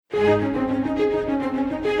The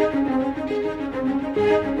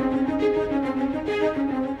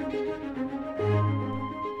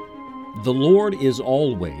Lord is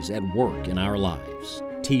always at work in our lives,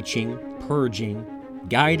 teaching, purging,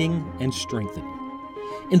 guiding, and strengthening.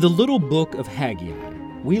 In the little book of Haggai,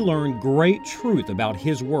 we learn great truth about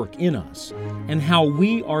His work in us and how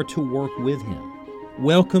we are to work with Him.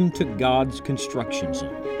 Welcome to God's Construction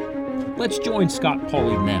Zone. Let's join Scott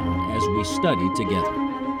Pauley now as we study together.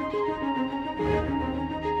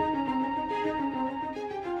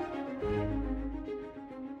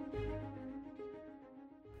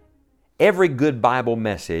 Every good Bible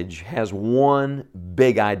message has one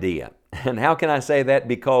big idea. And how can I say that?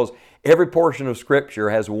 Because every portion of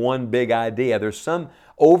Scripture has one big idea. There's some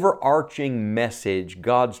overarching message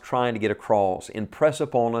God's trying to get across, impress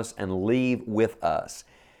upon us, and leave with us.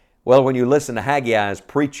 Well, when you listen to Haggai's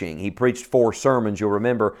preaching, he preached 4 sermons, you'll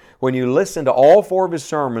remember. When you listen to all 4 of his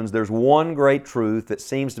sermons, there's one great truth that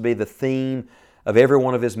seems to be the theme of every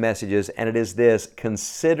one of his messages, and it is this: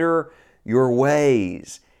 consider your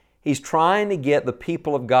ways. He's trying to get the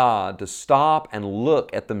people of God to stop and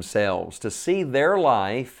look at themselves, to see their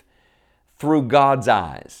life through God's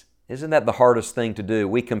eyes. Isn't that the hardest thing to do?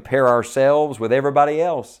 We compare ourselves with everybody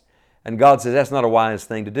else. And God says that's not a wise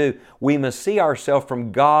thing to do. We must see ourselves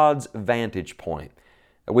from God's vantage point.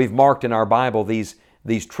 We've marked in our Bible these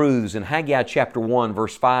truths in Haggai chapter 1,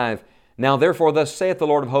 verse 5. Now therefore, thus saith the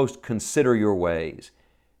Lord of hosts, consider your ways.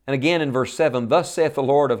 And again in verse 7, thus saith the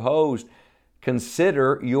Lord of hosts,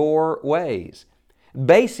 consider your ways.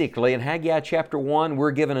 Basically, in Haggai chapter 1,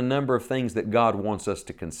 we're given a number of things that God wants us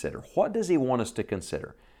to consider. What does He want us to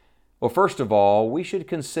consider? Well, first of all, we should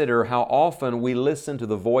consider how often we listen to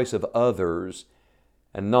the voice of others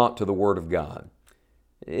and not to the Word of God.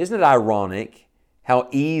 Isn't it ironic how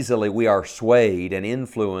easily we are swayed and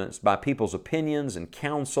influenced by people's opinions and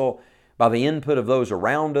counsel, by the input of those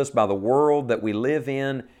around us, by the world that we live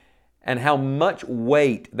in, and how much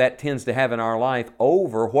weight that tends to have in our life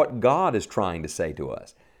over what God is trying to say to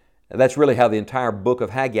us. That's really how the entire book of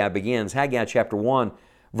Haggai begins. Haggai chapter 1,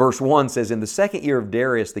 verse 1 says, in the 2nd year of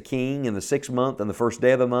Darius the king, in the 6th month and the 1st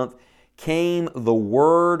day of the month, came the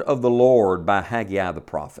word of the Lord by Haggai the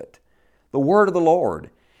prophet. The word of the Lord.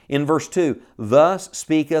 In verse 2, thus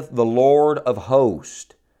speaketh the Lord of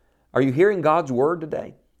hosts. Are you hearing God's word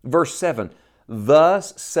today? Verse 7,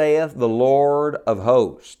 thus saith the Lord of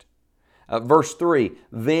hosts. Verse 3,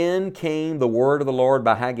 then came the word of the Lord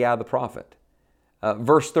by Haggai the prophet.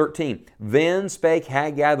 Verse 13, then spake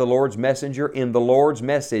Haggai the Lord's messenger in the Lord's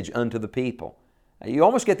message unto the people. You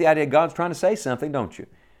almost get the idea God's trying to say something, don't you?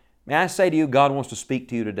 May I say to you, God wants to speak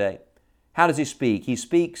to you today. How does He speak? He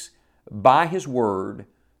speaks by His Word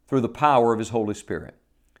through the power of His Holy Spirit.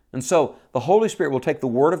 And so the Holy Spirit will take the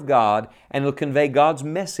Word of God and it'll convey God's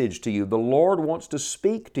message to you. The Lord wants to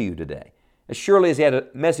speak to you today. As surely as He had a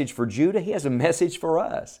message for Judah, He has a message for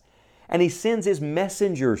us. And He sends His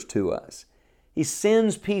messengers to us. He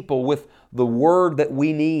sends people with the word that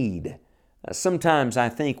we need. Sometimes I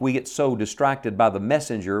think we get so distracted by the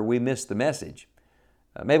messenger, we miss the message.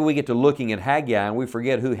 Maybe we get to looking at Haggai and we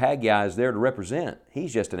forget who Haggai is there to represent.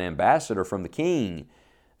 He's just an ambassador from the King.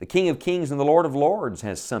 The King of Kings and the Lord of Lords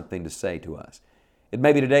has something to say to us. It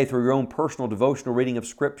may be today through your own personal devotional reading of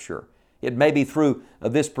Scripture. It may be through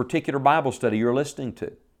this particular Bible study you're listening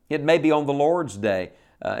to. It may be on the Lord's Day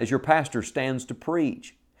as your pastor stands to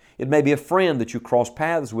preach. It may be a friend that you cross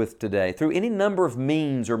paths with today. Through any number of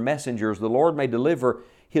means or messengers, the Lord may deliver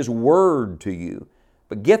His Word to you.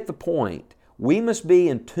 But get the point. We must be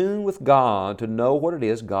in tune with God to know what it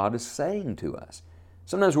is God is saying to us.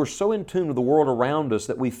 Sometimes we're so in tune with the world around us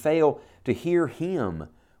that we fail to hear Him.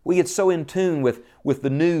 We get so in tune with the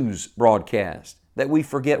news broadcast that we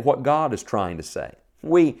forget what God is trying to say.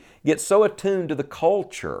 We get so attuned to the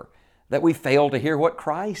culture that we fail to hear what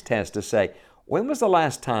Christ has to say. When was the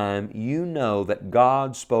last time you know that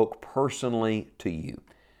God spoke personally to you?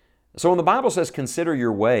 So when the Bible says consider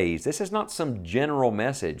your ways, this is not some general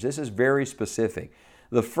message. This is very specific.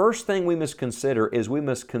 The first thing we must consider is we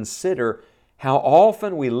must consider how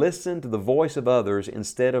often we listen to the voice of others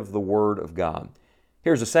instead of the Word of God.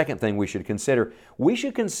 Here's the second thing we should consider. We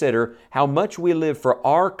should consider how much we live for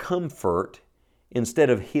our comfort instead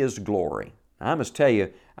of His glory. I must tell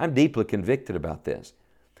you, I'm deeply convicted about this.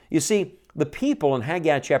 You see, the people in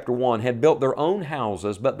Haggai chapter 1 had built their own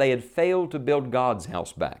houses, but they had failed to build God's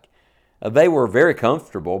house back. They were very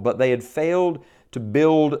comfortable, but they had failed to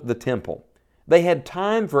build the temple. They had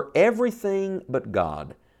time for everything but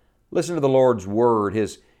God. Listen to the Lord's word,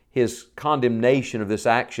 His condemnation of this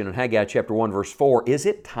action in Haggai chapter 1 verse 4. Is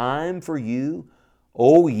it time for you,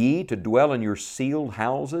 O ye to dwell in your sealed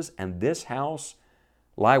houses, and this house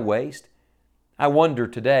lie waste? I wonder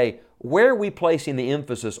today, where are we placing the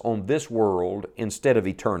emphasis on this world instead of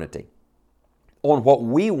eternity? On what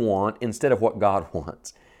we want instead of what God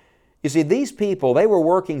wants? You see, these people, they were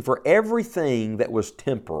working for everything that was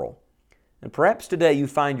temporal. And perhaps today you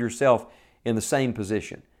find yourself in the same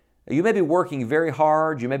position. You may be working very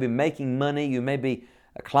hard, you may be making money, you may be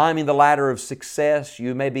climbing the ladder of success,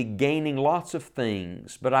 you may be gaining lots of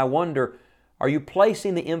things, but I wonder, are you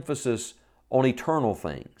placing the emphasis on eternal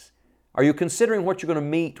things? Are you considering what you're going to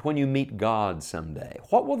meet when you meet God someday?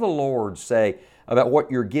 What will the Lord say about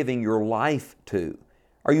what you're giving your life to?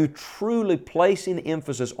 Are you truly placing the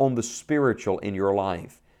emphasis on the spiritual in your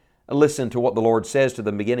life? Listen to what the Lord says to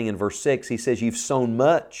them beginning in verse 6. He says, you've sown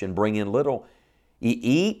much and bring in little. Ye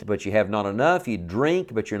eat, but ye have not enough. Ye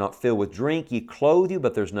drink, but you're not filled with drink. Ye clothe you,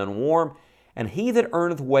 but there's none warm. And he that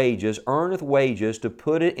earneth wages to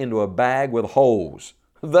put it into a bag with holes.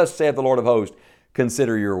 Thus saith the Lord of hosts,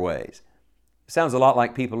 consider your ways. Sounds a lot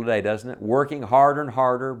like people today, doesn't it? Working harder and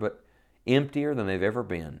harder, but emptier than they've ever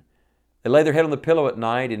been. They lay their head on the pillow at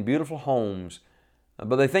night in beautiful homes,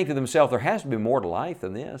 but they think to themselves, there has to be more to life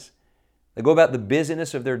than this. They go about the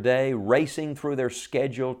busyness of their day, racing through their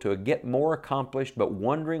schedule to get more accomplished, but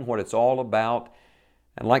wondering what it's all about.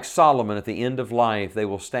 And like Solomon at the end of life, they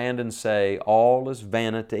will stand and say, all is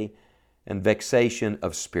vanity and vexation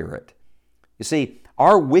of spirit. You see,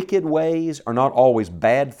 our wicked ways are not always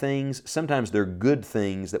bad things. Sometimes they're good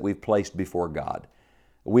things that we've placed before God.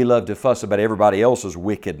 We love to fuss about everybody else's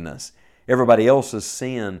wickedness, everybody else's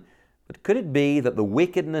sin. But could it be that the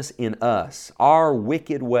wickedness in us, our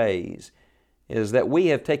wicked ways, is that we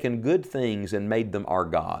have taken good things and made them our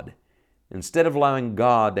God, instead of allowing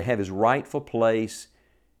God to have His rightful place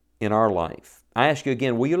in our life? I ask you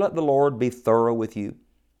again, will you let the Lord be thorough with you?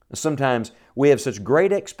 Sometimes we have such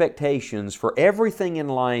great expectations for everything in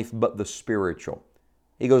life but the spiritual.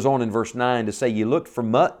 He goes on in verse 9 to say, ye looked for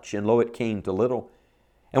much, and lo, it came to little.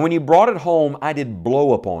 And when you brought it home, I did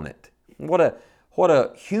blow upon it. What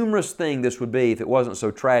a humorous thing this would be if it wasn't so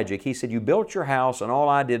tragic. He said, you built your house, and all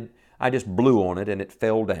I did, I just blew on it, and it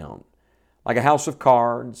fell down. Like a house of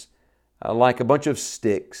cards, like a bunch of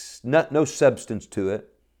sticks, no substance to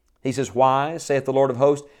it. He says, why, saith the Lord of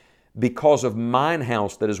hosts? Because of mine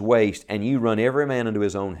house that is waste, and you run every man unto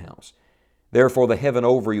his own house. Therefore the heaven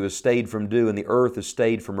over you is stayed from dew, and the earth is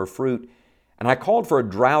stayed from her fruit. And I called for a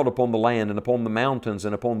drought upon the land, and upon the mountains,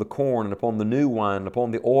 and upon the corn, and upon the new wine, and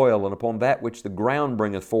upon the oil, and upon that which the ground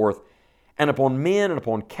bringeth forth, and upon men, and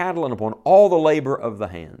upon cattle, and upon all the labor of the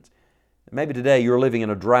hands. Maybe today you're living in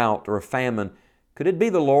a drought or a famine. Could it be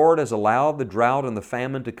the Lord has allowed the drought and the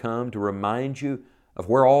famine to come to remind you of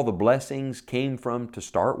where all the blessings came from to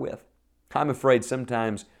start with? I'm afraid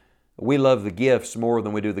sometimes we love the gifts more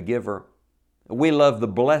than we do the giver. We love the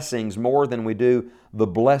blessings more than we do the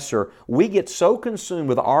blesser. We get so consumed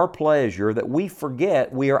with our pleasure that we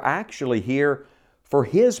forget we are actually here for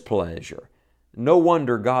His pleasure. No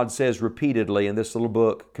wonder God says repeatedly in this little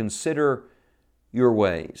book, consider your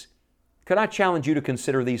ways. Could I challenge you to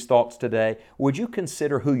consider these thoughts today? Would you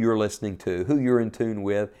consider who you're listening to, who you're in tune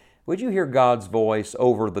with? Would you hear God's voice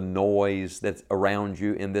over the noise that's around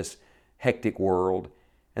you in this hectic world?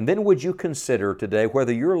 And then would you consider today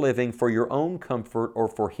whether you're living for your own comfort or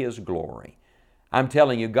for His glory? I'm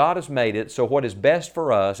telling you, God has made it so what is best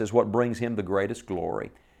for us is what brings Him the greatest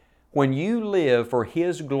glory. When you live for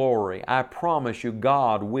His glory, I promise you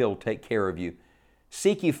God will take care of you.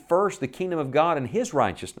 Seek ye first the kingdom of God and His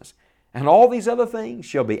righteousness, and all these other things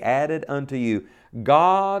shall be added unto you.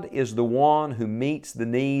 God is the one who meets the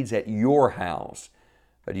needs at your house,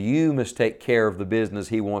 but you must take care of the business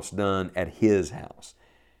He wants done at His house.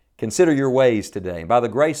 Consider your ways today. By the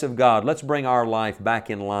grace of God, let's bring our life back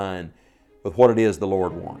in line with what it is the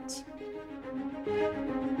Lord wants.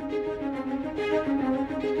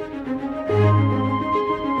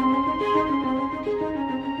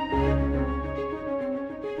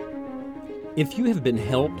 If you have been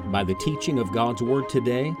helped by the teaching of God's Word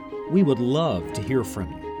today, we would love to hear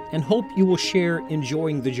from you and hope you will share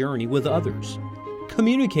enjoying the journey with others.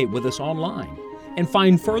 Communicate with us online and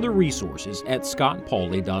find further resources at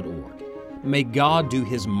scottpauley.org. May God do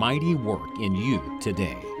His mighty work in you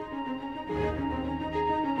today.